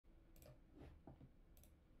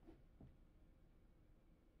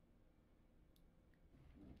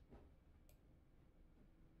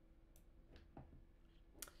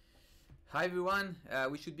Hi everyone,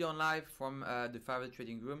 we should be on live from the 5ers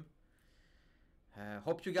Trading Room.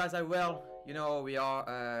 Hope you guys are well. You know, we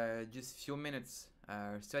are just few minutes,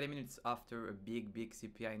 30 minutes after a big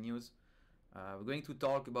CPI news. We're going to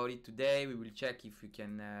talk about it today. We will check if we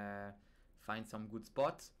can find some good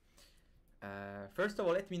spots. First of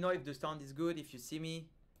all, let me know if the sound is good, if you see me,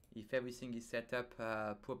 if everything is set up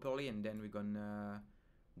properly, and then we're gonna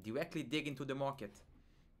directly dig into the market.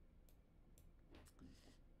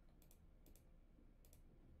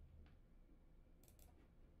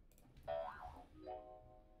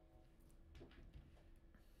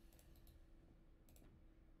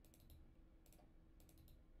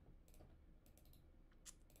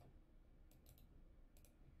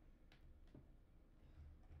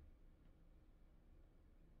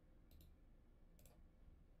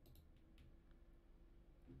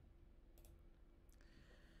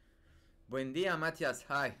 Buen dia, Matias.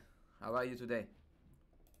 Hi. How are you today?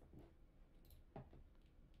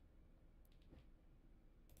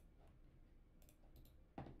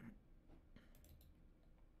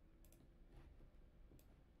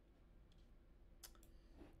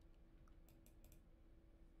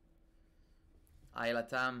 Hi,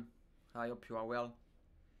 Latam. I hope you are well.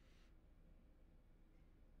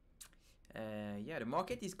 Yeah, the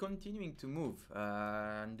market is continuing to move.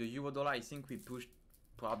 And the euro dollar, I think we pushed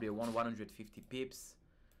probably around 150 pips.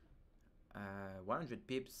 100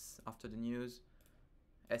 pips after the news.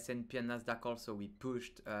 S&P and Nasdaq also we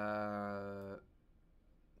pushed 2%,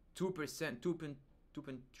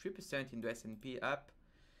 2.3% in the S&P up.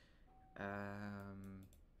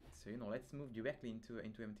 So you know, let's move directly into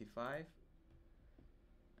MT5.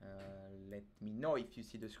 Let me know if you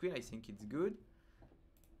see the screen. I think it's good.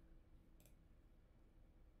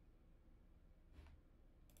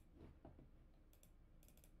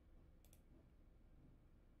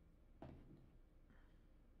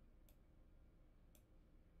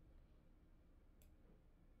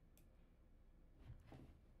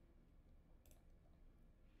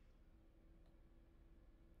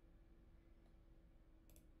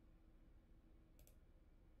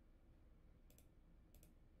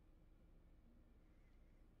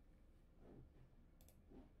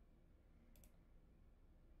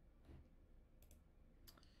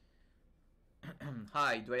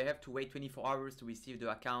 Hi, do I have to wait 24 hours to receive the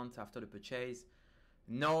account after the purchase?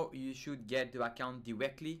 No, you should get the account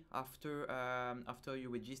directly after after you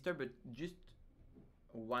register, but just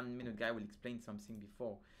 1 minute, guy will explain something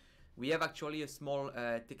before. We have actually a small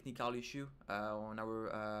technical issue on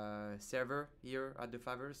our server here at the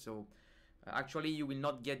 5ers, so actually you will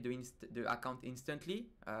not get the account instantly.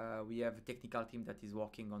 We have a technical team that is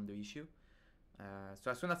working on the issue.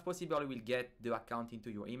 So as soon as possible, you will get the account into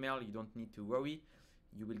your email. You don't need to worry.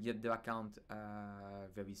 You will get the account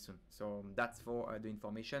very soon. So that's for the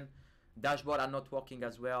information. Dashboard are not working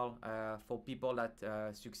as well. For people that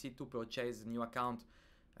succeed to purchase a new account,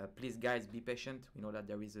 please guys be patient. We know that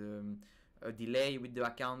there is a delay with the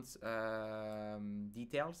account's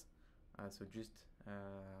details. So just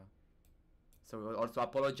so also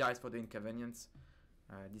apologize for the inconvenience.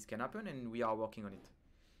 This can happen and we are working on it.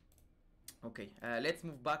 Okay, let's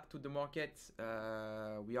move back to the market.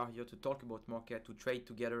 We are here to talk about market, to trade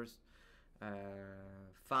together,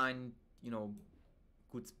 find, you know,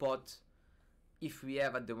 good spot. If we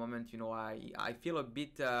have at the moment, you know, I feel a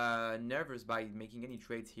bit nervous by making any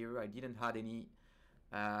trades here. I didn't had any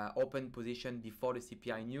open position before the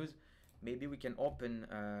CPI news. Maybe we can open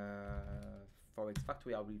Forex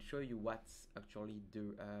Factory. I will show you what's actually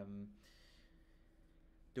the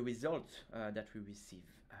result that we receive.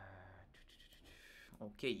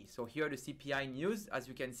 Okay, so here the CPI news. As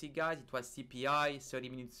you can see, guys, it was CPI 30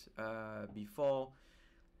 minutes before.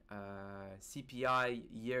 CPI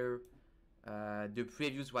year, the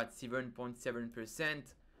previous was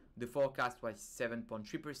 7.7%, the forecast was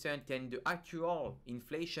 7.3%, and the actual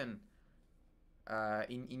inflation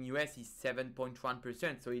in US is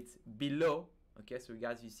 7.1%, so it's below. Okay, so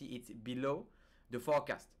guys, you see it's below the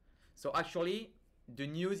forecast. So actually the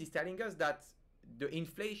news is telling us that the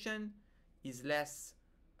inflation is less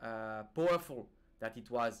powerful than it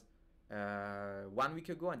was 1 week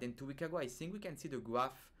ago and then 2 weeks ago. I think we can see the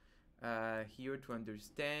graph here to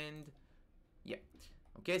understand. Yeah.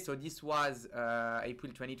 Okay, so this was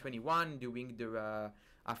April 2021 during the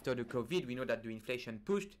after the COVID. We know that the inflation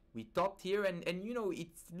pushed. We topped here, and you know, it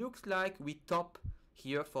looks like we top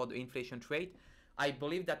here for the inflation rate. I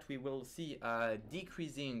believe that we will see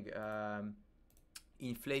decreasing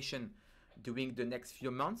inflation during the next few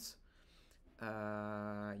months.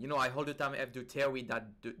 You know, I all the time have the theory that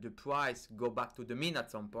the price go back to the mean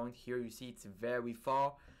at some point. Here you see it's very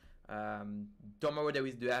far. Tomorrow there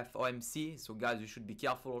is the FOMC, so guys, you should be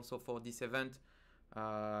careful also for this event.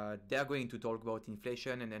 They're going to talk about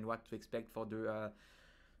inflation and then what to expect for the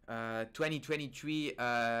 2023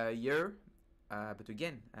 year. But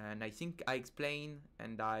again, and I think I explain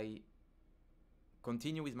and I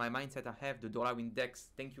continue with my mindset I have. The dollar index,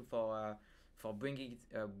 thank you for bringing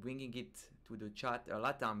it to the chat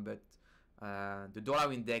LATAM, but the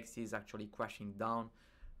dollar index is actually crashing down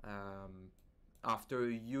after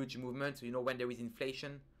a huge movement. So, you know, when there is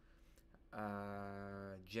inflation,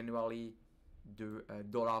 generally the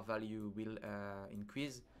dollar value will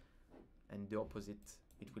increase, and the opposite,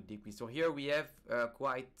 it will decrease. So here we have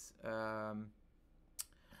quite a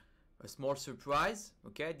small surprise.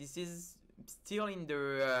 Okay, this is still in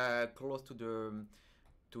the close to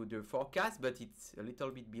the forecast, but it's a little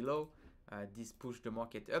bit below. This pushed the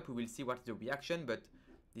market up. We will see what's the reaction, but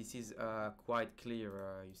this is quite clear.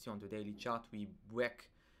 You see on the daily chart, we break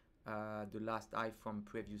the last high from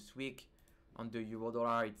previous week. On the euro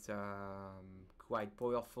dollar, it's quite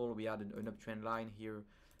powerful. We had an uptrend line here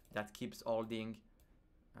that keeps holding.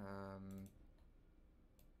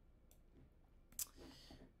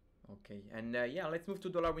 Okay, and yeah, let's move to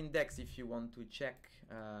dollar index if you want to check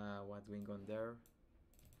what's going on there.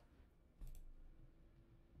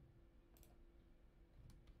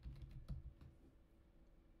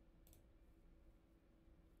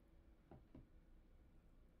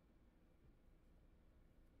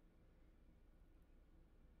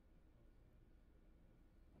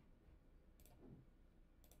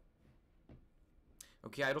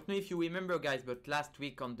 Okay, I don't know if you remember, guys, but last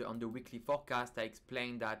week on the weekly forecast, I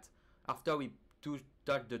explained that after we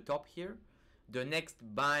touch the top here, the next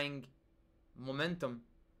buying momentum,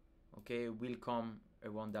 okay, will come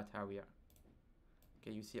around that area.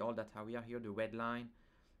 Okay, you see all that area here, the red line,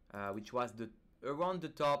 which was around the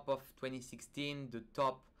top of 2016, the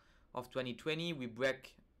top of 2020. We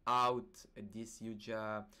break out this huge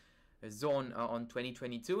zone on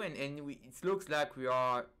 2022, and it looks like we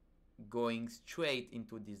are going straight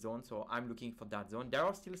into this zone. So I'm looking for that zone. There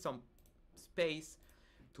are still some space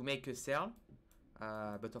to make a sell,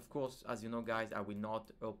 but of course, as you know, guys, I will not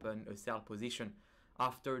open a sell position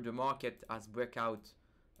after the market has break out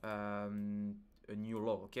a new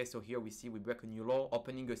low. Okay, so here we see we break a new low.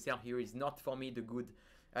 Opening a sell here is not for me the good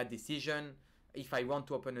decision. If I want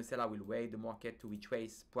to open a sell, I will wait the market to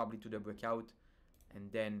retrace probably to the breakout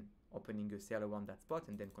and then opening a sell around that spot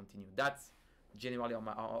and then continue. That's generally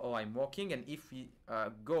how I'm working. And if we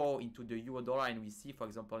go into the euro dollar and we see, for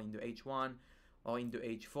example, in the H1 or in the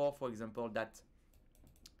H4, for example, that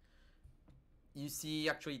you see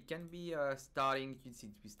actually it can be starting, you see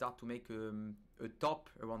we start to make a top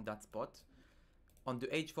around that spot. On the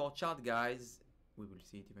H4 chart, guys, we will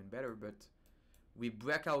see it even better, but we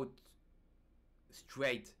break out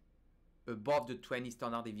straight above the 20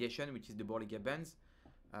 standard deviation, which is the Bollinger Bands.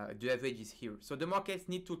 The average is here. So the markets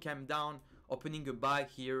need to come down, opening a buy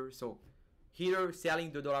here. So here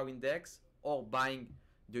selling the dollar index or buying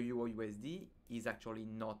the euro USD is actually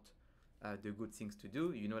not the good things to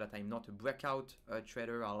do. You know that I'm not a breakout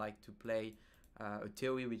trader. I like to play a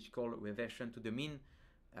theory which is called reversion to the mean.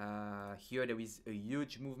 Here there is a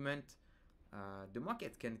huge movement. The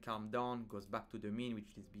market can calm down, goes back to the mean,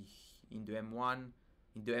 which is in the M1,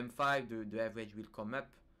 in the M5, the average will come up,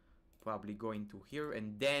 probably go into here,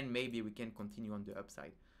 and then maybe we can continue on the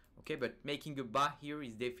upside. Okay, but making a buy here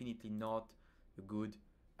is definitely not a good,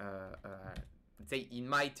 let's say in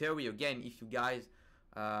my theory. Again, if you guys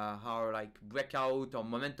are like breakout or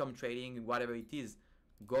momentum trading, whatever it is,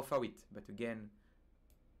 go for it. But again,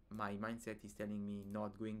 my mindset is telling me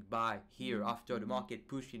not going buy here after the market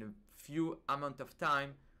push in a few amount of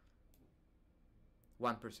time,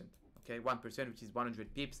 1%. Okay, 1%, which is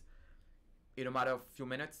 100 pips in a matter of few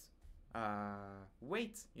minutes.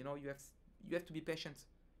 Wait, you know, you have to be patient.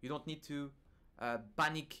 You don't need to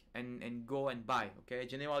panic and go and buy. Okay,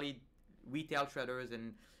 generally retail traders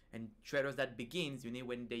and traders that begins, you know,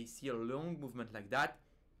 when they see a long movement like that,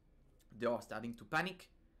 they are starting to panic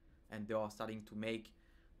and they are starting to make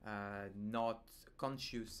not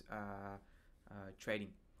conscious trading.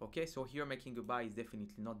 Okay, so here making a buy is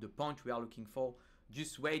definitely not the point we are looking for.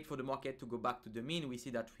 Just wait for the market to go back to the mean. We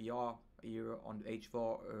see that we are here on the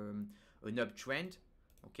H4 an uptrend.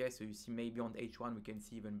 Okay, so you see maybe on the H1 we can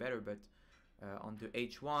see even better, but on the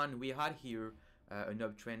H1 we had here an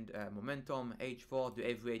uptrend momentum. H4, the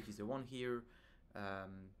average is the one here.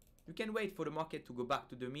 You can wait for the market to go back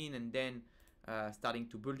to the mean and then starting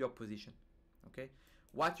to build your position. Okay,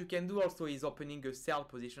 what you can do also is opening a sell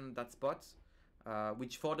position at that spot,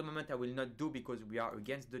 which for the moment I will not do because we are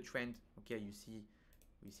against the trend. Okay, you see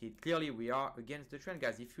We see it clearly. We are against the trend,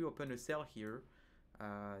 guys. If you open a sell here,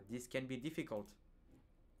 this can be difficult.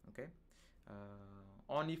 Okay,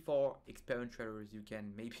 only for experienced traders you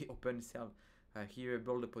can maybe open sell here,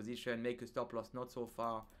 build a position, make a stop loss not so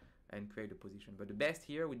far, and create a position. But the best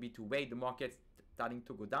here would be to wait the market starting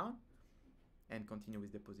to go down and continue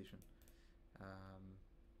with the position.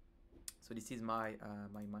 So this is my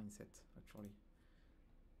my mindset actually.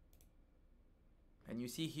 And you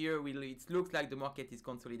see here, it looks like the market is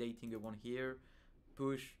consolidating around here.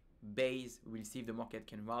 Push, base, we'll see if the market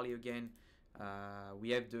can rally again.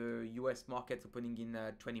 We have the US markets opening in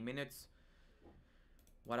 20 minutes.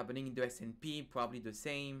 What happening in the S&P? Probably the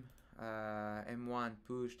same. M1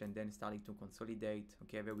 pushed and then starting to consolidate.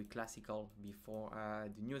 Okay, very classical before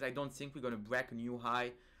the news. I don't think we're going to break a new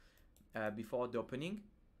high before the opening.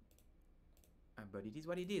 But it is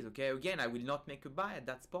what it is. Okay, again, I will not make a buy at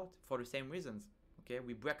that spot for the same reasons. Okay,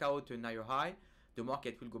 we break out a higher high, the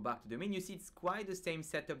market will go back to the mean. You see, it's quite the same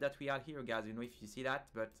setup that we had here, guys. You know, if you see that,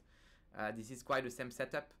 but this is quite the same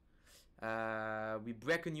setup. We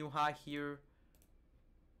break a new high here.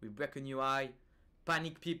 We break a new high.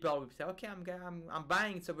 Panic people. We say, okay, I'm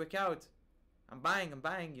buying. It's a breakout. I'm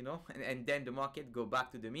buying. You know, and then the market go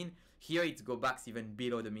back to the mean. Here it go back even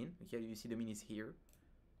below the mean. Okay, you see the mean is here.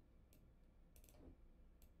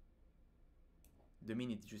 The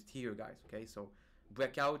mean is just here, guys. Okay, so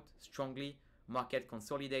breakout strongly, market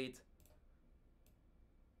consolidate,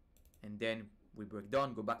 and then we break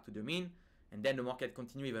down, go back to the mean, and then the market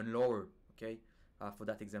continue even lower. Okay, for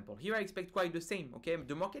that example here, I expect quite the same. Okay,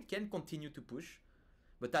 the market can continue to push,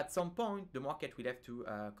 but at some point the market will have to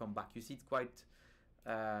come back. You see, it's quite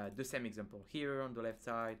the same example here on the left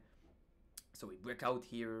side. So we break out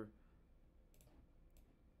here.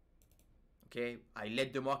 Okay, I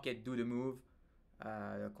let the market do the move.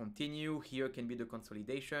 Continue. Here can be the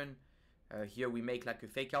consolidation. Here we make like a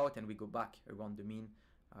fake out and we go back around the mean.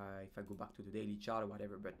 If I go back to the daily chart or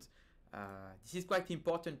whatever, but this is quite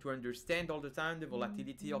important to understand all the time the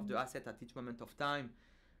volatility of the asset at each moment of time.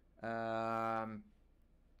 And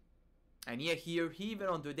here even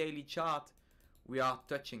on the daily chart we are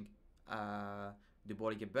touching the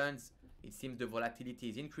Bollinger Bands. It seems the volatility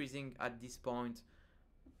is increasing at this point.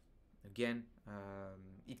 Again,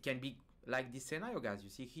 it can be like this scenario, guys.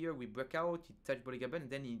 You see here we break out, it touch Bollinger Band,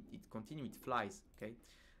 and then it continues, it flies. Okay,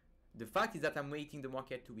 the fact is that I'm waiting the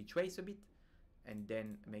market to retrace a bit and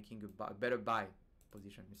then making a better buy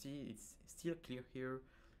position. You see, it's still clear here.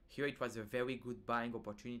 Here it was a very good buying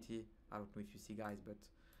opportunity. I don't know if you see, guys, but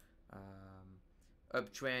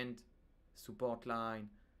uptrend, support line,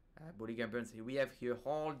 Bollinger Bands. We have here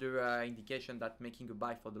all the indication that making a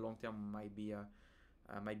buy for the long term might be a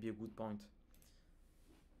good point.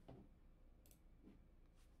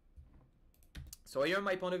 So here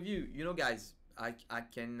my point of view, you know, guys, I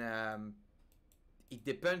can, it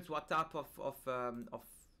depends what type of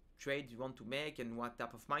trade you want to make and what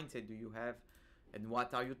type of mindset do you have and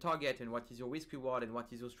what are your target and what is your risk reward and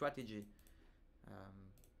what is your strategy.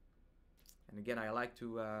 And again, I like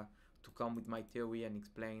to come with my theory and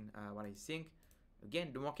explain what I think.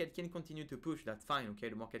 Again, the market can continue to push, that's fine, okay?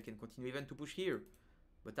 The market can continue even to push here.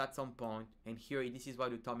 But at some point, and here, this is why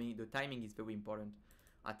the timing is very important.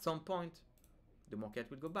 At some point, the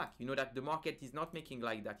market will go back. You know that the market is not making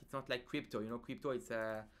like that. It's not like crypto. You know, crypto it's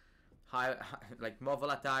like more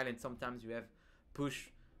volatile, and sometimes you have push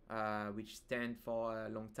which stand for a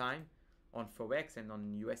long time on Forex and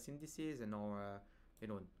on US indices and on you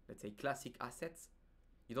know, let's say classic assets.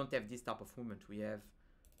 You don't have this type of movement. We have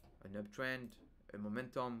an uptrend, a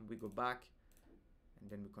momentum, we go back, and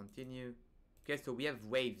then we continue. Okay, so we have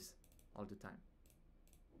waves all the time.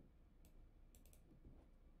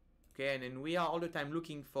 Okay, and then we are all the time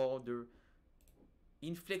looking for the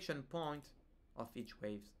inflection point of each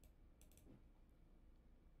waves.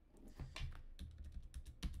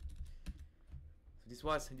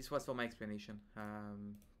 So this was for my explanation.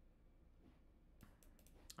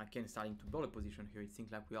 Again, starting to build a position here. It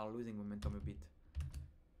seems like we are losing momentum a bit.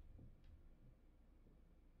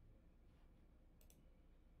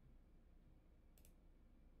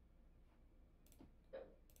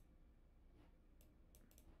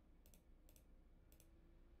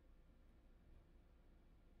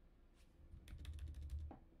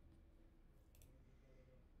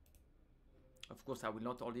 Of course, I will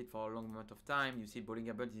not hold it for a long amount of time. You see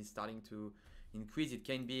Bollinger Bands is starting to increase. It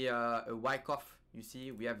can be a wyckoff. You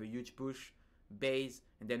see, we have a huge push, base,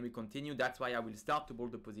 and then we continue. That's why I will start to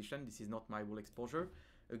build the position. This is not my full exposure.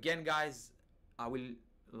 Again, guys, I will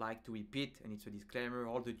like to repeat, and it's a disclaimer,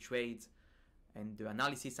 all the trades and the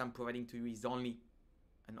analysis I'm providing to you is only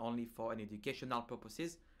for an educational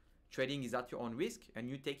purposes. Trading is at your own risk and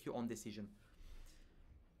you take your own decision.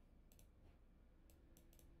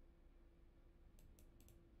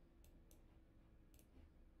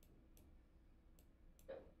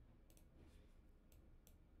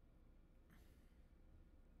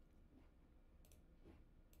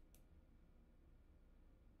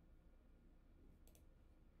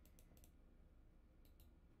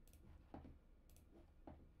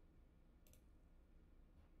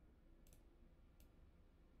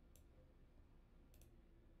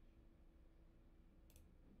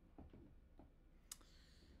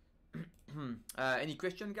 Any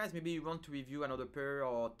question, guys? Maybe you want to review another pair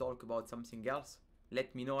or talk about something else?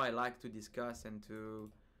 Let me know. I like to discuss and to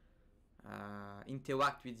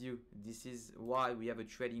interact with you. This is why we have a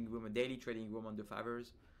trading room, a daily trading room on the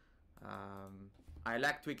 5ers. I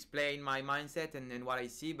like to explain my mindset and what I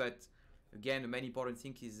see, but again, the main important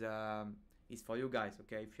thing is for you guys.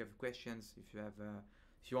 Okay, if you have questions, if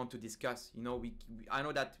you want to discuss, you know, I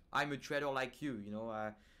know that I'm a trader like you. You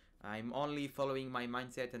know, I'm only following my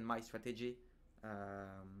mindset and my strategy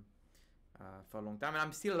for a long time, and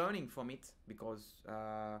I'm still learning from it because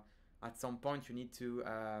at some point you need to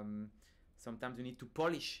sometimes you need to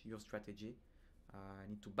polish your strategy. You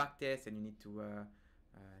need to backtest, and you need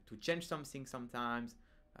to change something sometimes.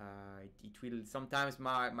 It will sometimes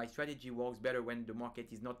my strategy works better when the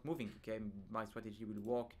market is not moving. Okay, my strategy will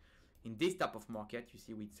work in this type of market. You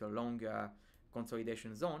see, it's a long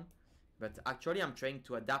consolidation zone. But actually, I'm trying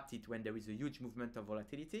to adapt it when there is a huge movement of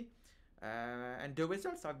volatility. And the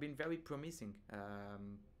results have been very promising.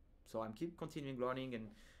 So I'm continuing learning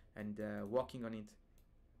and working on it.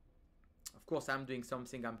 Of course, I'm doing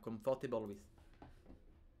something I'm comfortable with.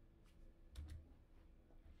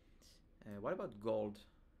 What about gold?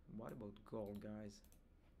 What about gold, guys?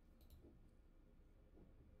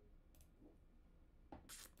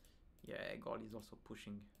 Yeah, gold is also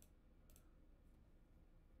pushing.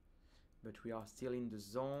 But we are still in the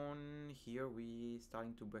zone. Here we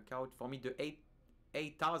starting to break out. For me, the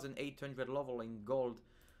 8,800 level in gold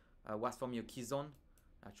was for me a key zone.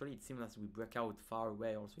 Actually, it seems as we break out far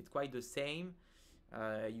away also. It's quite the same.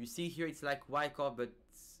 You see here it's like Wyckoff, but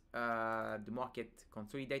the market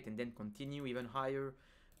consolidate and then continue even higher.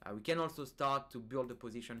 We can also start to build a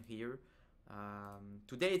position here.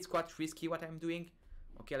 Today it's quite risky what I'm doing.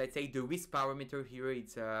 Okay, let's say the risk parameter here,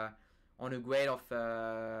 it's on a grade of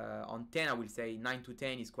on 10, I will say 9 to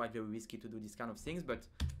 10 is quite very risky to do this kind of things. But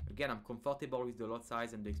again, I'm comfortable with the lot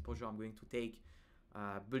size and the exposure I'm going to take,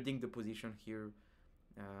 building the position here.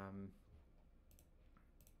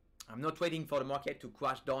 I'm not waiting for the market to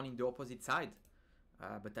crash down in the opposite side,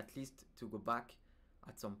 but at least to go back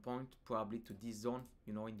at some point, probably to this zone,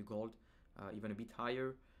 you know, in the gold, even a bit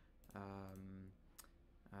higher.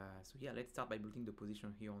 So yeah, let's start by building the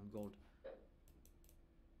position here on gold.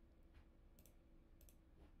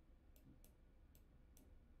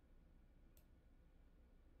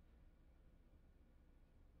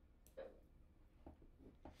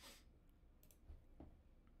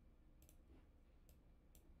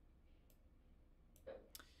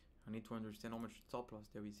 I need to understand how much stop loss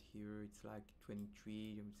there is here. It's like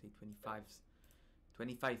 23, I would say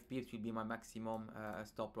 25 pips will be my maximum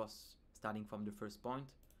stop loss starting from the first point.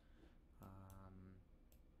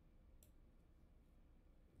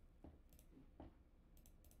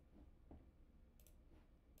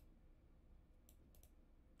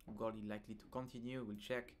 Gold is likely to continue. We'll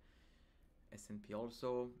check. S&P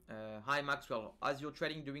also. Hi Maxwell, as you're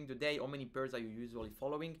trading during the day, how many pairs are you usually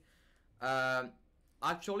following?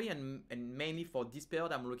 Actually, and mainly for this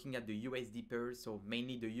period, I'm looking at the USD pairs, so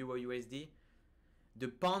mainly the Euro USD. The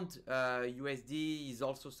Pound USD is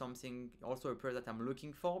also a pair that I'm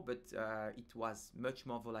looking for, but it was much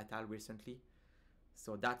more volatile recently.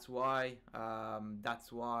 So that's why I'm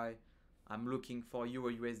looking for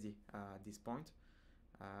Euro USD at this point.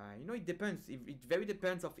 You know, it depends. It very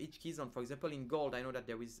depends of each key zone. For example, in gold, I know that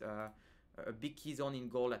there is a big key zone in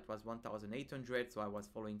gold that was 1,800, so I was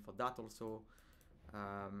following for that also.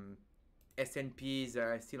 S&P is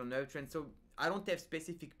still on uptrend, so I don't have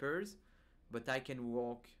specific pairs, but I can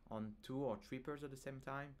work on 2 or 3 pairs at the same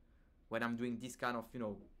time when I'm doing this kind of, you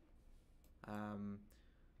know,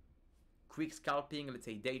 quick scalping, let's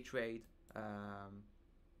say day trade.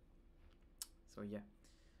 So yeah.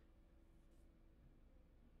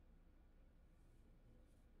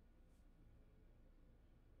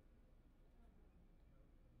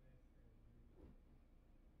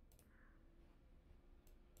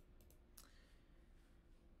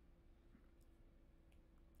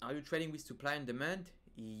 Are you trading with supply and demand?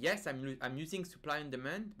 Yes, I'm using supply and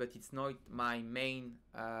demand, but it's not my main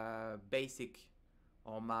basic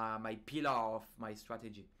or my pillar of my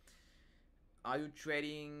strategy. Are you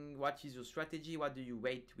trading? What is your strategy? What do you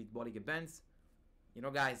wait with Bollinger Bands? You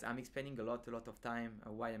know, guys, I'm explaining a lot of time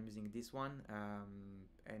why I'm using this one,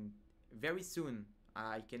 and very soon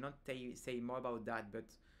I cannot say more about that, but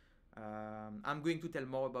I'm going to tell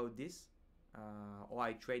more about this, how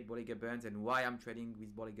I trade Bollinger Bands and why I'm trading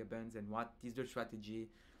with Bollinger Bands and what is the strategy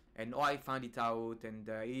and how I found it out, and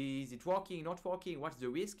is it working, not working, what's the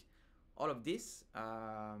risk, all of this.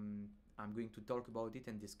 I'm going to talk about it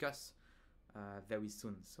and discuss very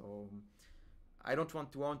soon. So I don't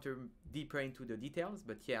want to enter deeper into the details,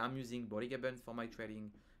 but yeah, I'm using Bollinger Bands for my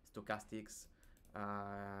trading, stochastics,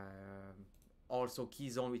 also key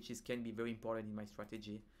zone, which can be very important in my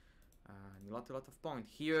strategy. And a lot of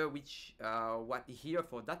points here, which what here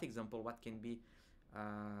for that example, what can be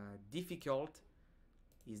difficult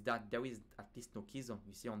is that there is at least no key zone.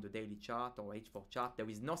 You see on the daily chart or H4 chart, there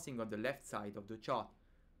is nothing on the left side of the chart.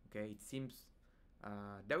 Okay, it seems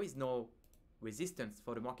there is no resistance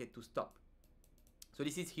for the market to stop. So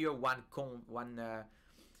this is here one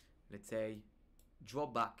let's say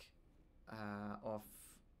drawback of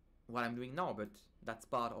what I'm doing now, but that's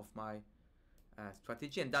part of my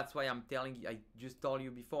strategy, and that's why I'm telling you, I just told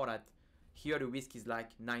you before that here the risk is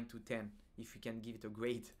like 9 to 10 if you can give it a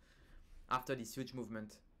grade after this huge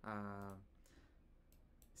movement.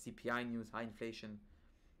 CPI news, high inflation.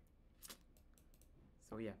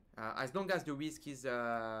 So yeah, as long as the risk is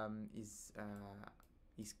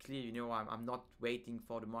clear, you know, I'm not waiting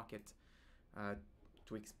for the market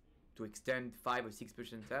to extend 5 or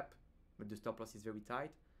 6% up, but the stop loss is very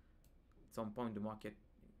tight. At some point the market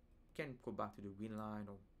can go back to the green line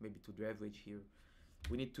or maybe to the average here.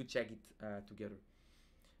 We need to check it together.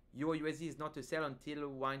 Euro USD is not a sell until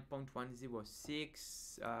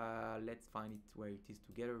 1.106. Let's find it where it is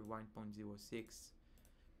together. 1.06.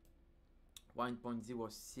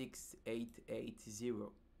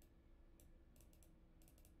 1.06880.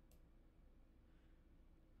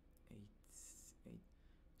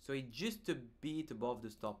 So it's just a bit above the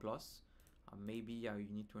stop loss. Maybe you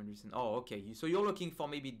need to understand. Oh, okay. So you're looking for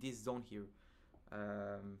maybe this zone here.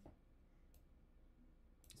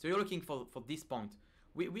 So you're looking for this point.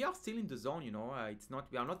 We are still in the zone, you know.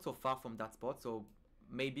 We are not so far from that spot. So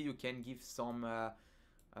maybe you can give some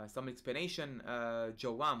explanation,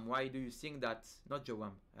 Joam. Why do you think that? Not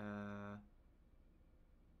Joam.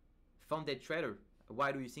 Founded trader.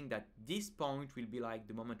 Why do you think that this point will be like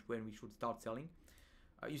the moment when we should start selling?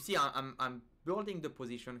 You see, I'm building the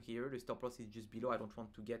position here. The stop loss is just below. I don't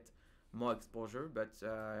want to get more exposure, but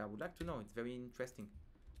I would like to know. It's very interesting.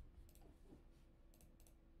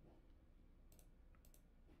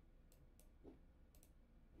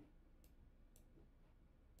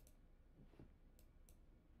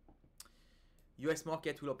 US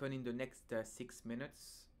market will open in the next 6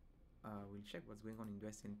 minutes. We'll check what's going on in the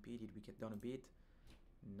S&P. Did we get down a bit?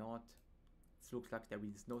 Not. It looks like there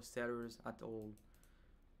is no sellers at all.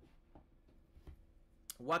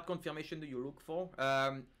 What confirmation do you look for?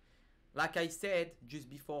 Like I said just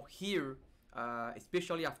before here,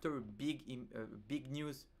 especially after a big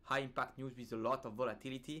news, high impact news with a lot of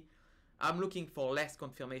volatility, I'm looking for less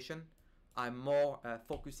confirmation. I'm more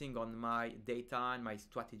focusing on my data and my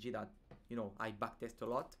strategy that, you know, I backtest a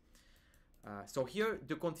lot. So here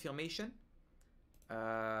the confirmation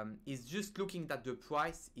is just looking that the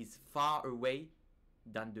price is far away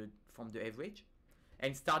than from the average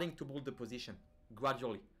and starting to build the position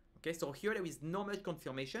gradually. Okay, so here there is no much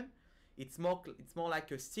confirmation. It's more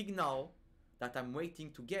like a signal that I'm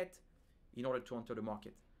waiting to get in order to enter the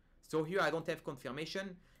market. So here I don't have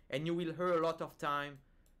confirmation, and you will hear a lot of time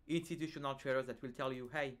institutional traders that will tell you,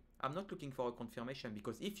 hey, I'm not looking for a confirmation,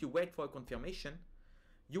 because if you wait for a confirmation,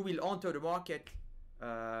 you will enter the market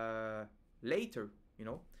later, you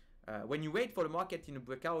know. When you wait for the market in a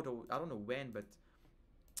breakout, or I don't know when, but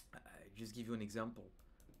just give you an example.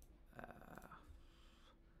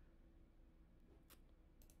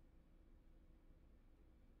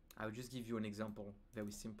 I'll just give you an example,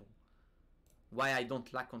 very simple. Why I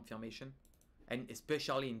don't like confirmation, and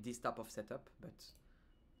especially in this type of setup, but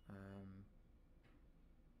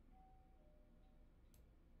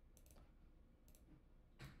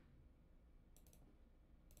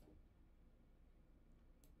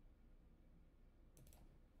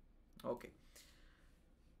okay.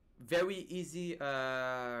 Very easy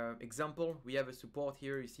example. We have a support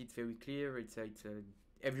here. You see it's very clear.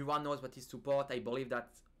 Everyone knows what is support. I believe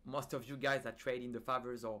that most of you guys that trade in the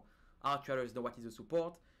 5ers or are traders know what is a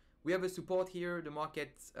support. We have a support here. The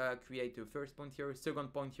market create a first point here,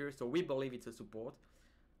 second point here. So we believe it's a support.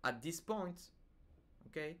 At this point,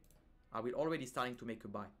 okay, I will already starting to make a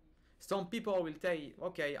buy. Some people will say,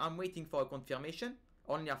 okay, I'm waiting for a confirmation.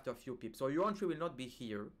 only after a few pips. So your entry will not be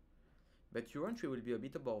here, but your entry will be a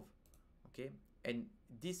bit above, okay? And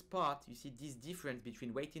this part, you see this difference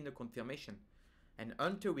between waiting the confirmation and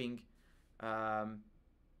entering on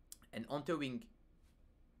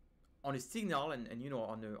a signal and you know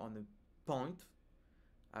on a point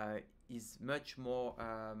is much more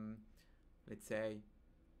let's say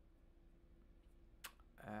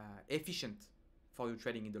efficient for you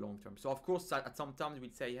trading in the long term. So of course at some times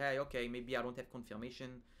we'd say, hey, okay, maybe I don't have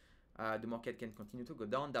confirmation, the market can continue to go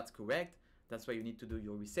down. That's correct. That's why you need to do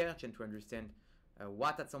your research and to understand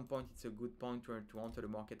what at some point it's a good point to enter the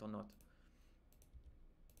market or not.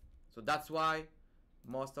 So that's why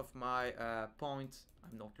most of my points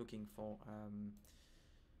I'm not looking for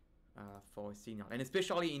a signal, and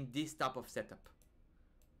especially in this type of setup.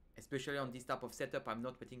 Especially on this type of setup, I'm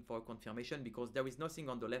not waiting for a confirmation because there is nothing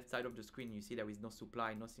on the left side of the screen. You see there is no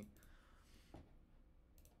supply, nothing.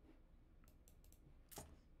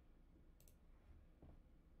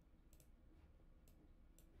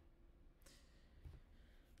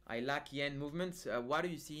 I like yen movements. What do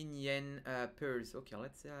you see in yen pairs? Okay,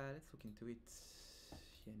 let's look into it.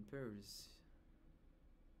 Yen pairs.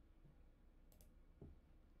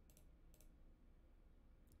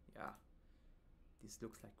 Yeah, this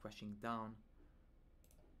looks like crashing down,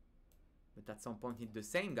 but at some point it's the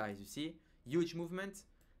same, guys. You see, huge movement.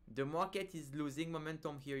 The market is losing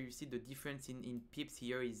momentum here. You see the difference in pips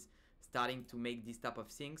here is starting to make this type of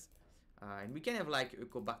things, and we can have like a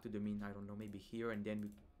go back to the mean. I don't know, maybe here, and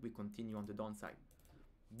then we continue on the downside.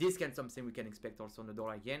 This can something we can expect also on the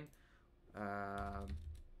dollar yen.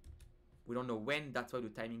 We don't know when. That's why the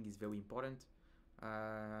timing is very important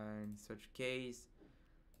in such case.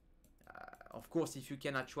 Of course, if you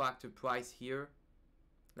can attract a price here,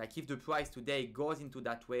 like if the price today goes into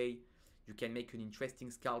that way, you can make an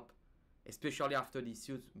interesting scalp, especially after this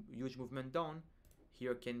huge movement down.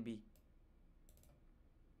 Here can be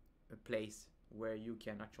a place where you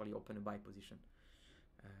can actually open a buy position.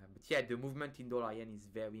 But yeah, the movement in dollar yen is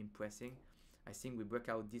very impressive. I think we broke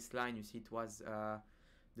out this line. You see it was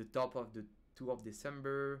the top of the 2 of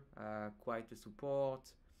December, quite a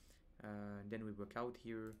support. Then we broke out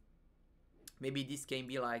here. Maybe this can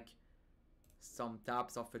be like some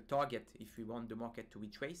types of a target if we want the market to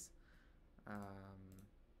retrace.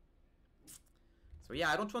 So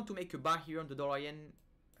yeah, I don't want to make a buy here on the dollar yen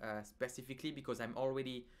specifically because I'm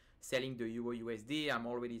already selling the euro USD. I'm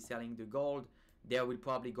already selling the gold. They will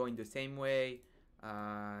probably go in the same way.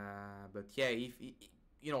 But yeah, if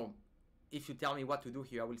you know, if you tell me what to do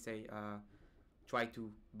here, I will say try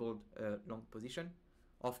to build a long position.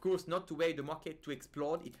 Of course, not to wait the market to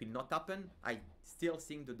explode. It will not happen. I still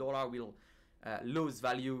think the dollar will lose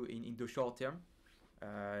value in the short term.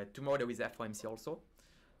 Tomorrow there is FOMC also.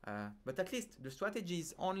 But at least the strategy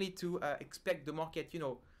is only to expect the market, you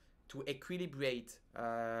know, to equilibrate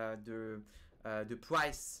the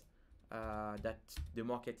price that the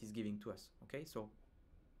market is giving to us. Okay, so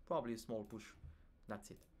probably a small push.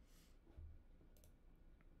 That's it.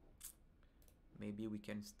 Maybe we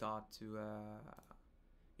can start to.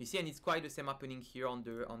 You see, and it's quite the same happening here on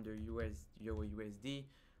the Euro USD.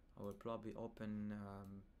 I will probably open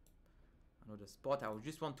another spot. I will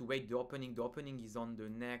just want to wait the opening. The opening is on the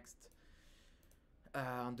next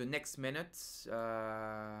minute.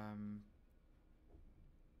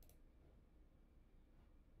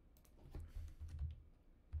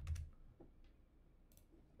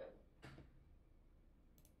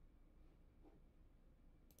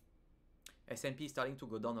 S&P is starting to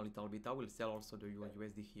go down a little bit. I will sell also the Euro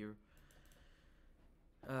USD here.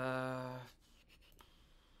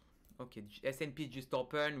 Okay, S&P just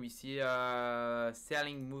open. We see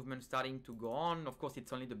selling movement starting to go on. Of course,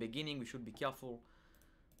 it's only the beginning. We should be careful.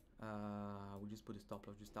 We'll just put a stop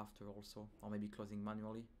loss just after also, or maybe closing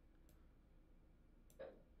manually.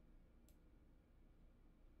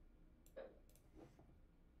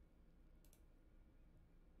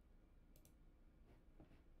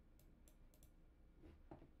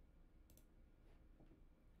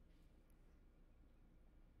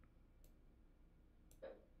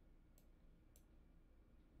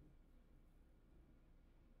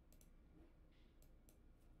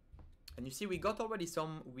 And you see, we got already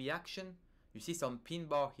some reaction. You see some pin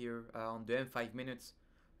bar here on the M5 minutes.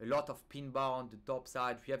 A lot of pin bar on the top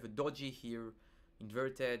side. We have a doji here,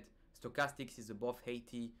 inverted. Stochastics is above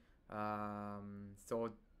 80.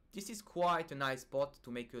 So this is quite a nice spot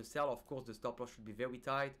to make a sell. Of course, the stop loss should be very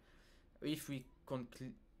tight. If we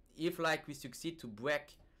we succeed to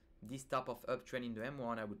break this type of uptrend in the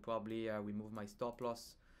M1, I would probably remove my stop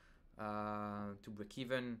loss to break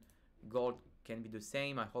even. Gold can be the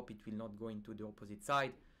same. I hope it will not go into the opposite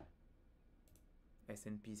side.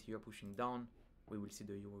 S&P is here pushing down. We will see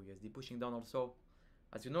the Euro USD pushing down also.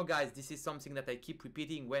 As you know, guys, this is something that I keep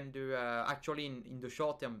repeating when the actually in the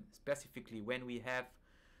short term, specifically when we have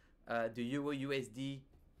the Euro USD,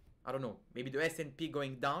 I don't know, maybe the S&P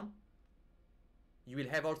going down, you will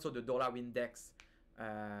have also the dollar index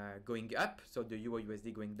going up, so the Euro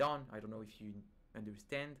USD going down. I don't know if you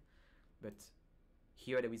understand, but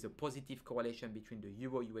here there is a positive correlation between the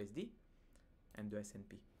Euro USD and the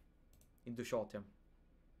S&P in the short term.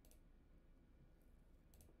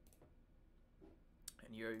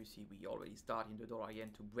 And here you see we already start in the dollar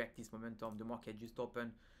yen to break this momentum. The market just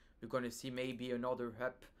opened. We're going to see maybe another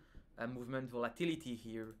up movement volatility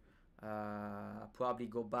here. Probably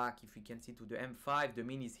go back, if we can see, to the M5. The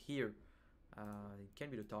min is here. It can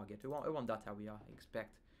be the target. Around that area, I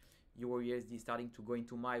expect. Euro USD starting to go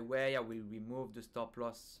into my way. I will remove the stop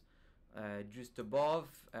loss just above.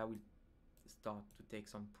 I will start to take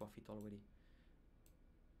some profit already.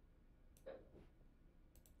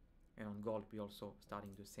 And on gold, we also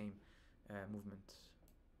starting the same movement.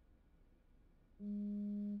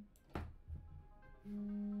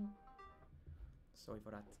 Sorry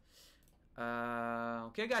for that.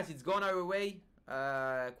 Okay, guys, it's gone our way.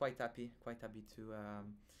 Quite happy to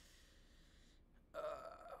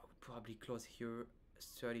probably close here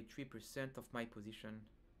 33% of my position.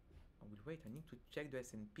 I will wait. I need to check the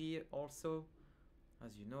S&P also,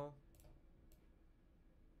 as you know.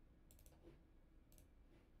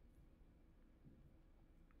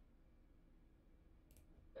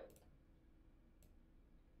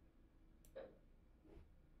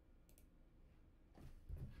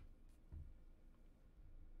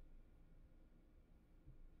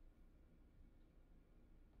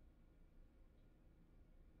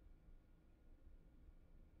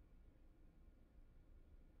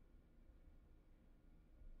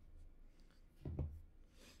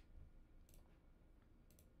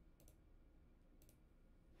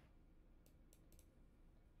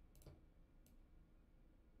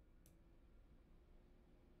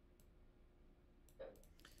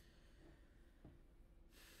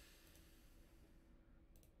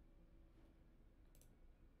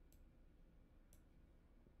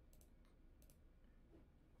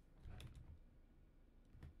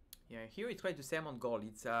 Yeah, here it's quite the same on gold.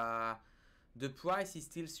 It's the price is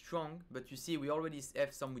still strong, but you see we already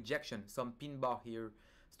have some rejection, some pin bar here.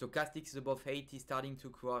 Stochastic is above 80, starting to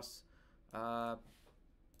cross. Yeah,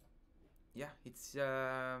 it's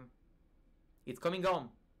coming on.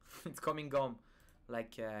 It's coming on,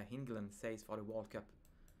 like England says for the World Cup.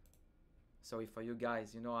 Sorry for you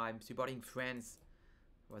guys. You know, I'm supporting France.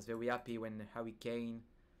 I was very happy when Harry Kane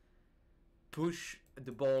pushed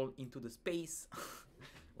the ball into the space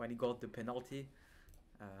when he got the penalty.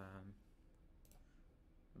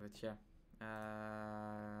 But yeah.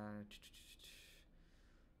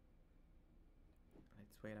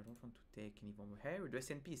 Let's wait. I don't want to take any more. Hey, the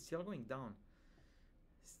S&P is still going down.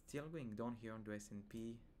 Still going down here on the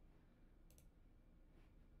S&P.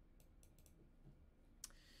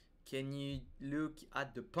 Can you look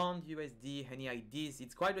at the pound USD? Any ideas?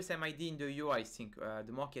 It's quite the same idea in the euro, I think.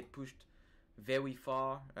 The market pushed very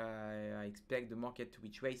far. I expect the market to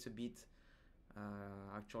retrace a bit.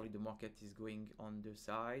 Actually, the market is going on the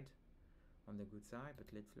side, on the good side, but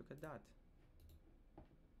let's look at that.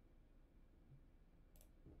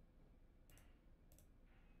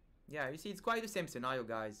 Yeah, you see, it's quite the same scenario,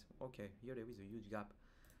 guys. Okay, here there is a huge gap,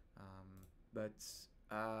 but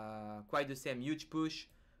quite the same. Huge push,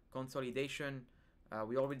 consolidation.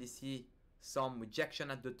 We already see some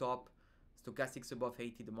rejection at the top. Stochastics above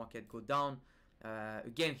 80, the market go down.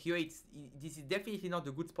 Again, here this is definitely not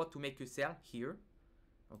the good spot to make a sell here.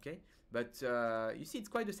 Okay, but you see, it's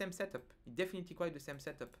quite the same setup. It's definitely quite the same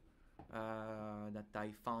setup that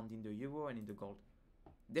I found in the euro and in the gold.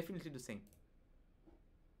 Definitely the same.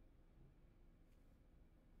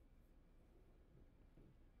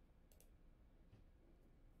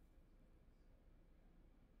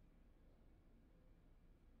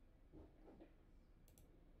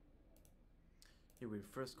 Here with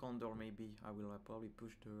first condor, maybe I will probably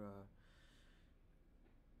push the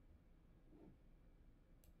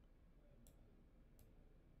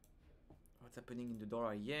what's happening in the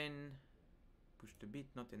dollar yen. Pushed a bit,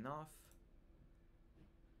 not enough,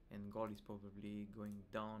 and gold is probably going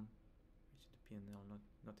down. The PNL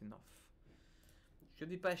not enough.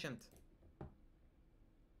 Should be patient.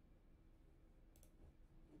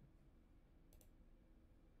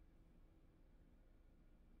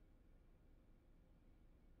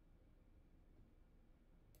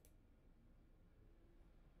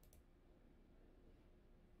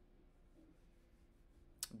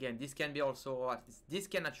 Again, this can be also, this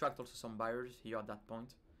can attract also some buyers here at that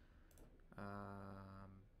point. It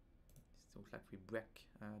looks like we break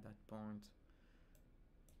that point.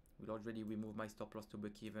 We'll already remove my stop loss to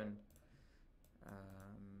break even.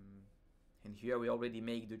 And here we already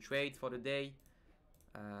make the trade for the day.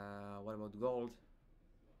 What about gold?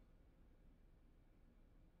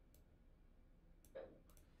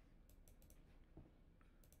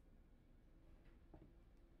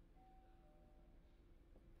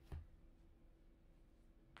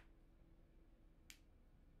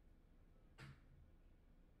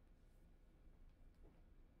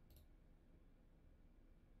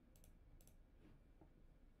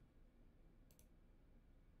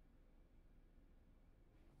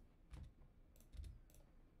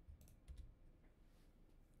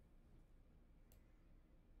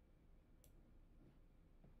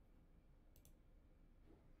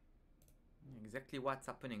 Exactly what's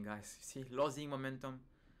happening, guys. You see, losing momentum,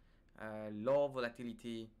 low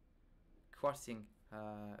volatility, crossing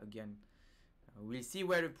again. We'll see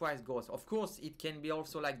where the price goes. Of course, it can be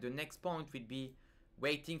also like the next point would be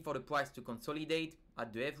waiting for the price to consolidate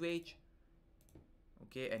at the average,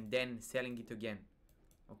 okay, and then selling it again.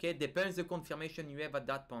 Okay, depends the confirmation you have at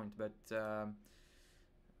that point, but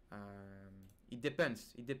it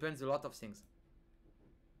depends. It depends a lot of things.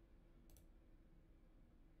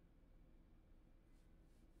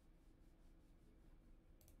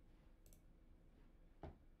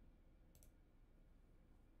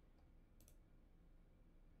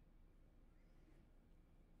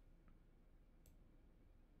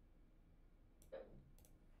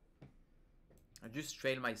 I just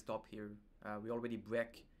trail my stop here. We already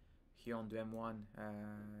break here on the M1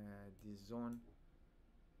 this zone.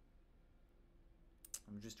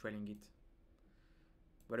 I'm just trailing it.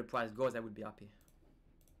 Where the price goes, I will be happy.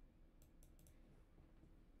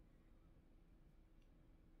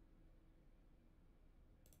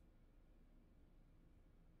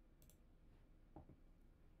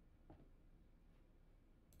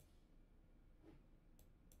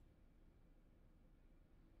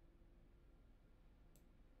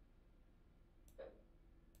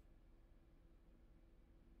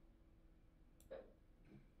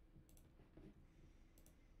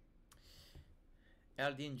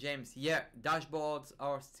 Aldin James, yeah, dashboards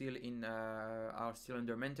are still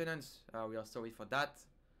under maintenance. We are sorry for that.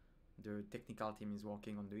 The technical team is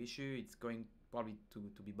working on the issue. It's going probably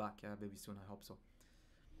to be back very soon. I hope so.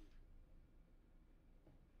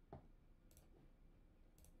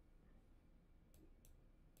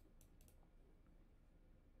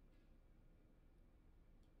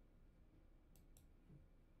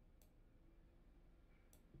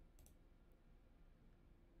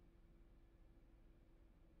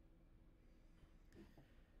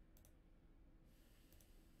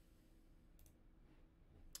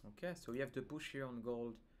 Okay, so we have the push here on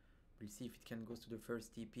gold. We'll see if it can go to the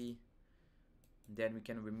first TP. Then we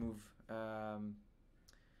can remove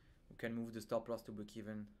move the stop loss to break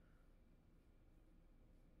even.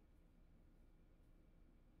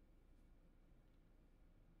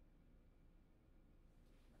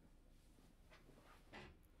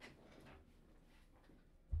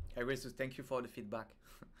 Hey Resus, thank you for the feedback.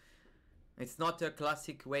 It's not a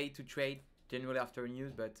classic way to trade generally after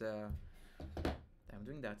news, but I'm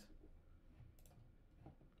doing that.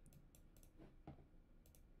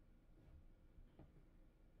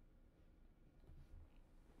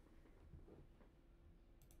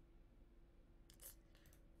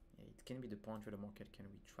 Yeah, it can be the point where the market can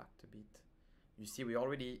retract a bit. You see, we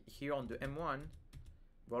already here on the M1,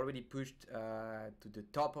 we already pushed to the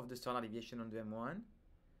top of the standard deviation on the M1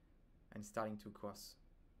 and starting to cross.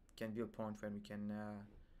 Can be a point where we can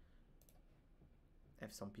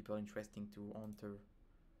have some people interesting to enter.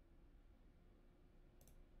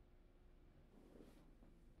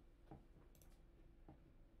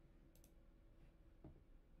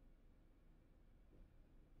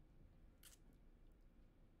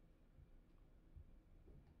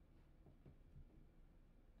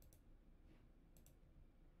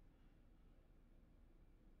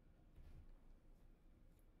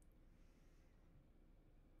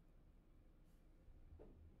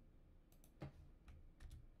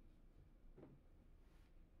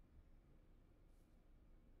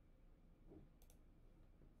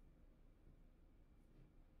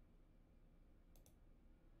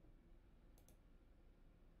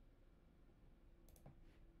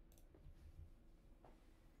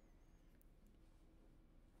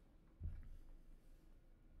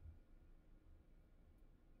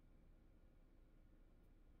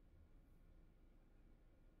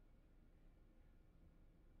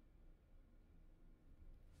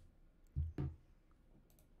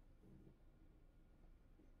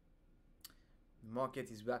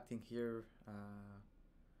 Market is reacting here.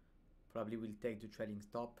 Probably will take the trading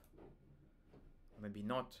stop. Maybe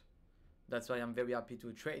not. That's why I'm very happy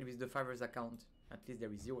to trade with the 5ers account. At least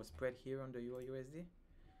there is zero spread here on the Euro USD.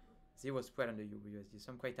 Zero spread on the Euro USD.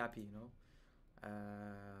 So I'm quite happy, you know.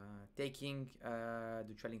 Taking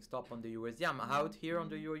the trailing stop on the USD. I'm out here on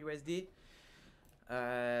the Euro USD.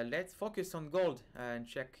 Let's focus on gold and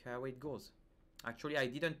check how it goes. Actually, I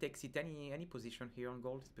didn't exit any position here on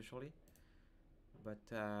gold, especially. But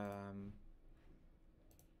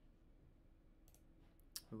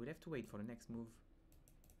we will have to wait for the next move.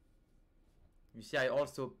 You see, I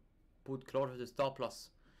also put closer the stop loss.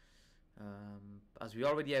 As we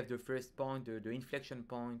already have the first point, the inflection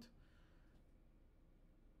point.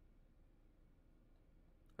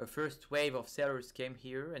 A first wave of sellers came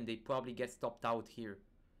here and they probably get stopped out here.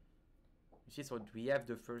 You see, so we have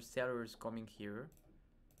the first sellers coming here.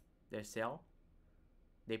 They sell.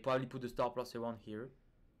 They probably put the stop loss around here.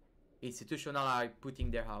 Institutional are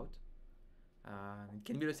putting their out. It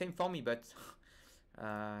can be the same for me, but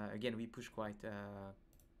again, we push quite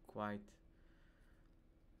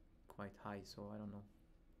high, so I don't know.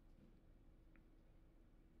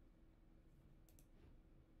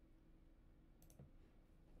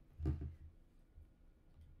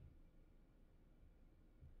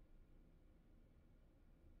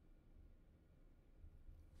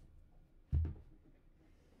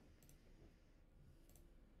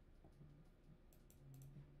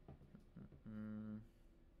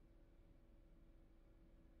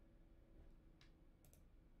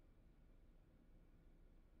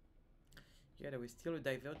 Yeah, there is still a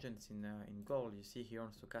divergence in gold. You see here on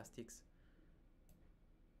stochastics.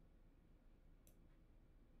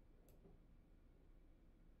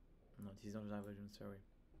 No, this is not a divergence, sorry.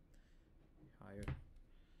 Higher.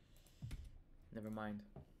 Never mind.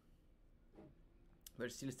 We're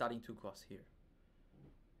still starting to cross here.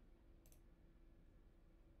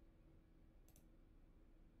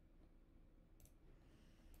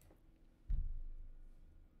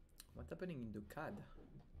 What's happening in the CAD?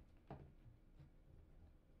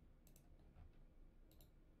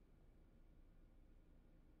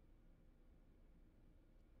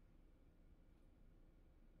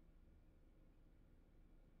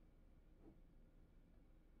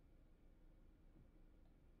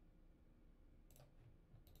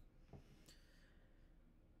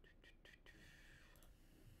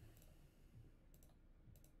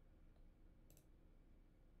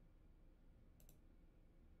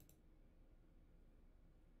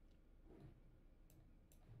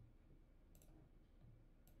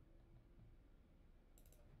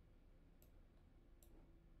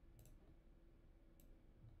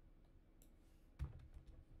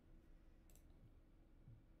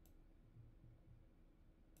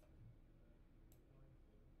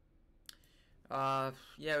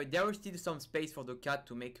 Yeah, there is still some space for the cat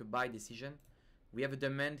to make a buy decision. We have a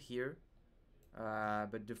demand here,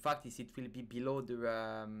 but the fact is it will be below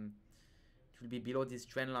the this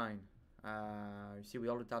trend line. You see, we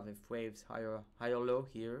always have F waves higher low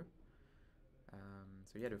here.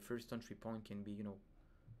 So yeah, the first entry point can be, you know,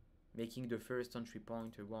 making the first entry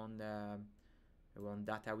point around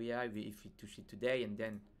that area if we touch it today, and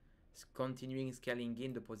then continuing scaling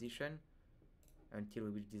in the position until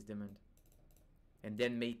we reach this demand. And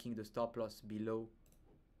then making the stop loss below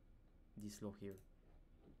this low here.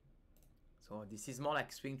 So this is more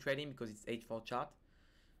like swing trading because it's H4 chart.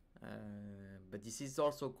 But this is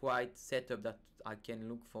also quite setup that I can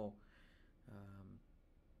look for,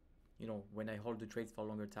 you know, when I hold the trades for a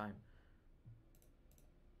longer time.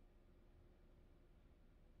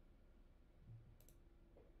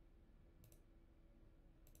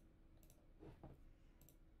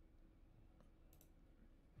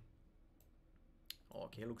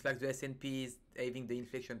 Okay, looks like the S&P is having the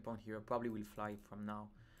inflection point here. Probably will fly from now,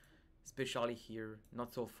 especially here.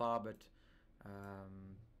 Not so far, but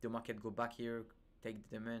the market go back here, take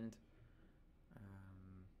the demand.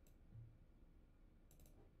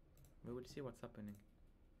 We will see what's happening.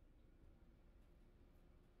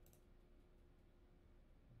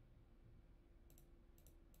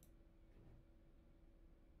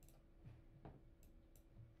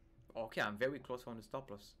 Okay, I'm very close on the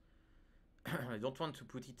stop loss. I don't want to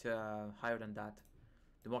put it higher than that.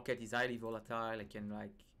 The market is highly volatile. I can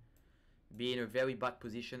like be in a very bad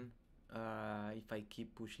position if I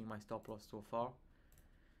keep pushing my stop loss so far.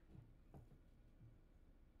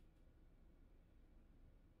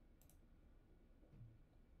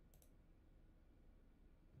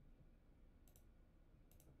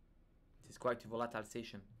 It's quite a volatile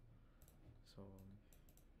session. So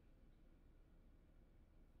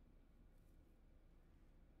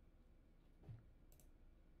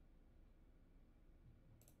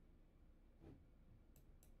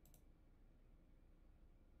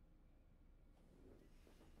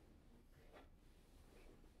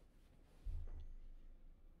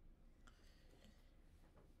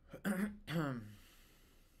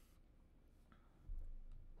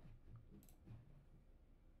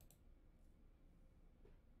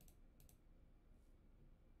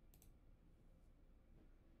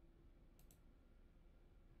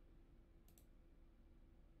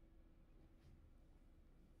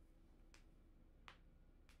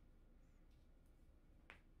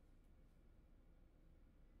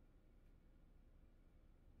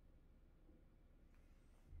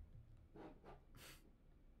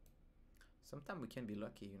sometimes we can be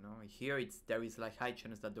lucky, you know. Here there is like high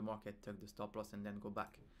chance that the market took the stop loss and then go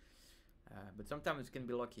back. But sometimes it can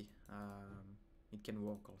be lucky. It can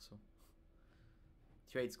work also.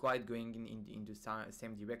 Here it's quite going in the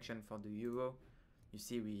same direction for the euro. You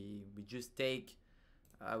see, we just take,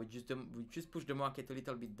 we just push the market a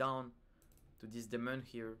little bit down to this demand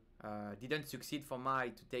here. Didn't succeed for my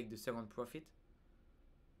to take the second profit.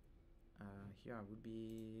 Here I would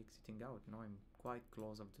be exiting out. Now I'm quite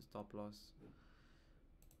close of the stop loss.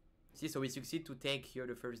 See, so we succeed to take here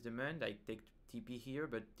the first demand. I take TP here,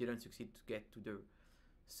 but didn't succeed to get to the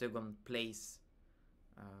second place.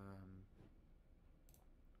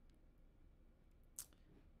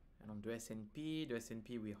 And on the S&P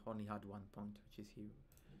we only had 1 point, which is here.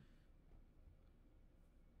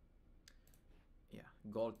 Yeah,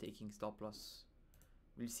 gold taking stop loss.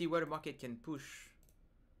 We'll see where the market can push.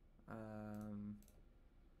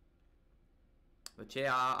 But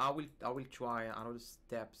yeah, I will try another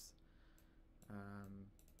steps.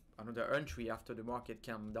 Another entry after the market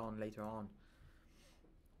calm down later on.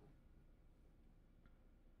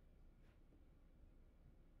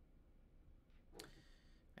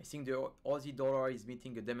 I think the Aussie dollar is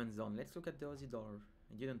meeting a demand zone. Let's look at the Aussie dollar.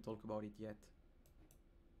 I didn't talk about it yet.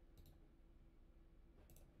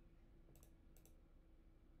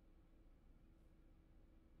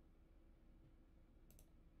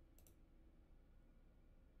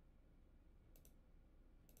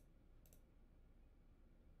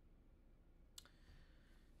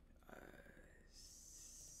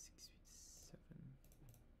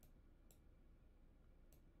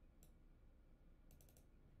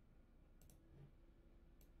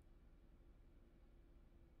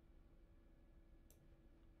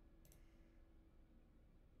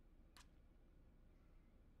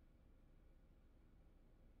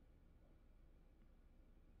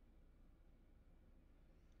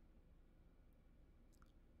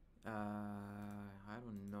 I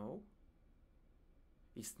don't know.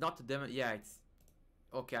 It's not a demo. Yeah, it's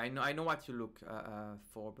okay. I know what you look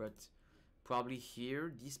for, but probably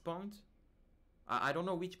here, this point. I don't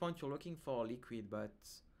know which point you're looking for liquid, but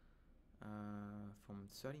from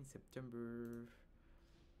 13 September,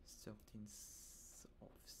 13th of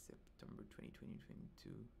September 2022,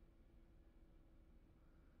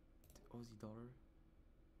 the Aussie dollar.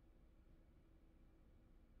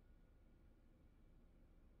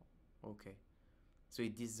 Okay, so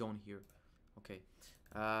it's this zone here. Okay,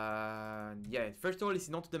 yeah, first of all, it's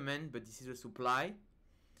not demand, but this is a supply.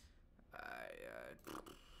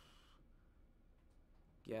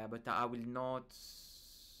 Yeah, but I will not.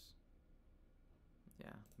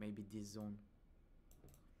 Yeah, maybe this zone.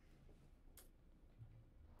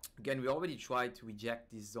 Again, we already tried to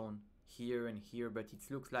reject this zone here and here, but it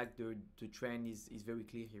looks like the trend is very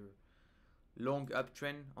clear here. Long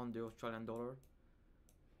uptrend on the Australian dollar.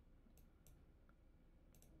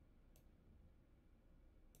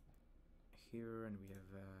 Here, and we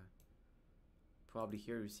have probably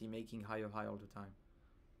here you see making higher high all the time.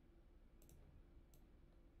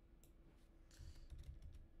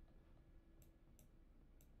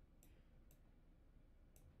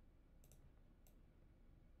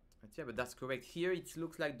 But yeah, but that's correct. Here it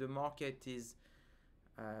looks like the market is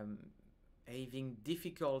having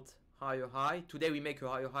difficult higher high. Today we make a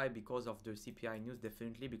higher high because of the CPI news,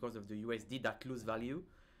 definitely because of the USD that lose value.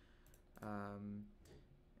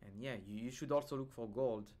 And yeah, you should also look for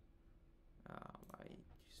gold. I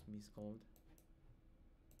just missed gold.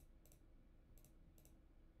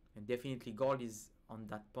 And definitely gold is on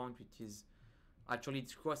that point, which is actually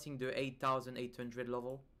it's crossing the 8,800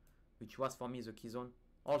 level, which was for me the key zone.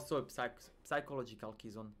 Also a psychological key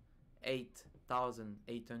zone,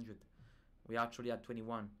 8,800. We actually at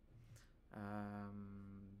 21.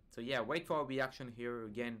 So yeah, wait for a reaction here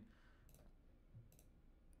again.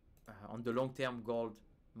 On the long term, gold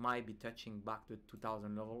might be touching back the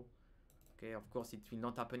 2000 level. Okay, of course it will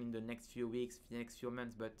not happen in the next few weeks, the next few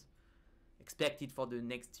months, but expect it for the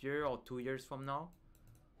next year or 2 years from now.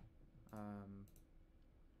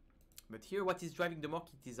 But here what is driving the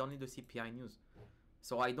market is only the CPI news.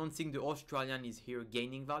 So I don't think the Australian is here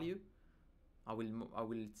gaining value. I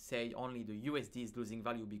will say only the USD is losing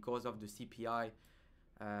value because of the CPI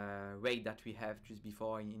rate that we have just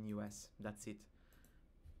before in US. That's it.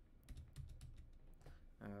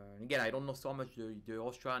 Again, I don't know so much the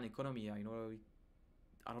Australian economy. I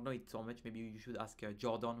don't know it so much. Maybe you should ask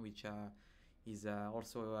Jordan, which is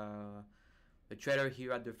also a trader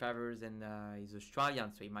here at The5ers and is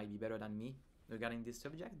Australian, so he might be better than me regarding this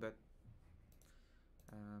subject. But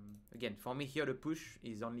again, for me here the push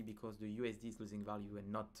is only because the USD is losing value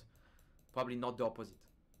and probably not the opposite.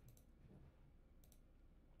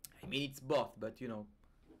 mean, it's both, but you know,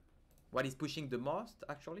 what is pushing the most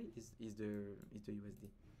actually is the USD.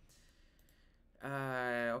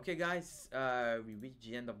 Okay, guys, we reached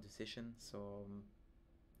the end of the session, so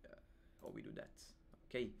how we do that?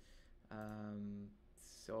 Okay,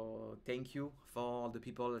 so thank you for all the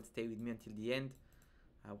people that stay with me until the end.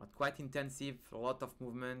 Was quite intensive, a lot of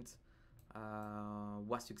movement.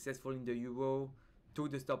 Was successful in the euro,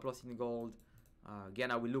 took the stop loss in gold. Again,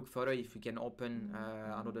 I will look further if we can open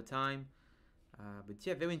another time. But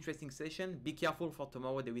yeah, very interesting session. Be careful for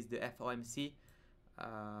tomorrow. There is the FOMC.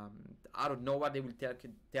 I don't know what they will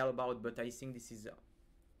tell about, but I think this is,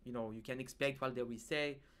 you know, you can expect what they will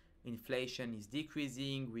say. Inflation is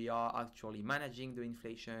decreasing. We are actually managing the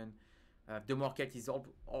inflation. The market is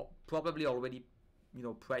probably already, you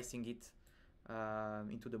know, pricing it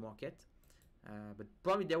into the market. But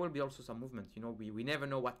probably there will be also some movement. You know, we never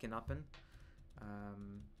know what can happen.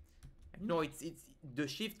 You know, it's the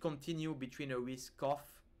shift continue between a risk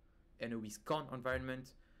off and a risk on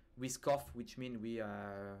environment. Risk off, which means we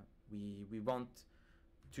want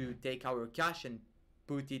to take our cash and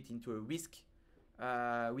put it into a risky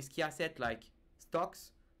asset like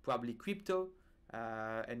stocks, probably crypto,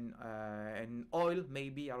 and oil,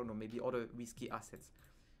 maybe, I don't know, maybe other risky assets.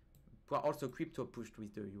 Also crypto pushed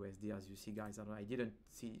with the USD, as you see, guys. I didn't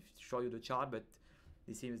show you the chart, but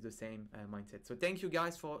this seems the same mindset. So thank you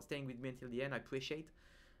guys for staying with me until the end. I appreciate.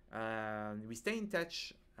 We stay in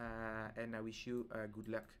touch, and I wish you good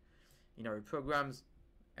luck in our programs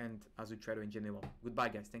and as a trader in general. Goodbye,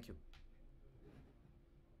 guys. Thank you.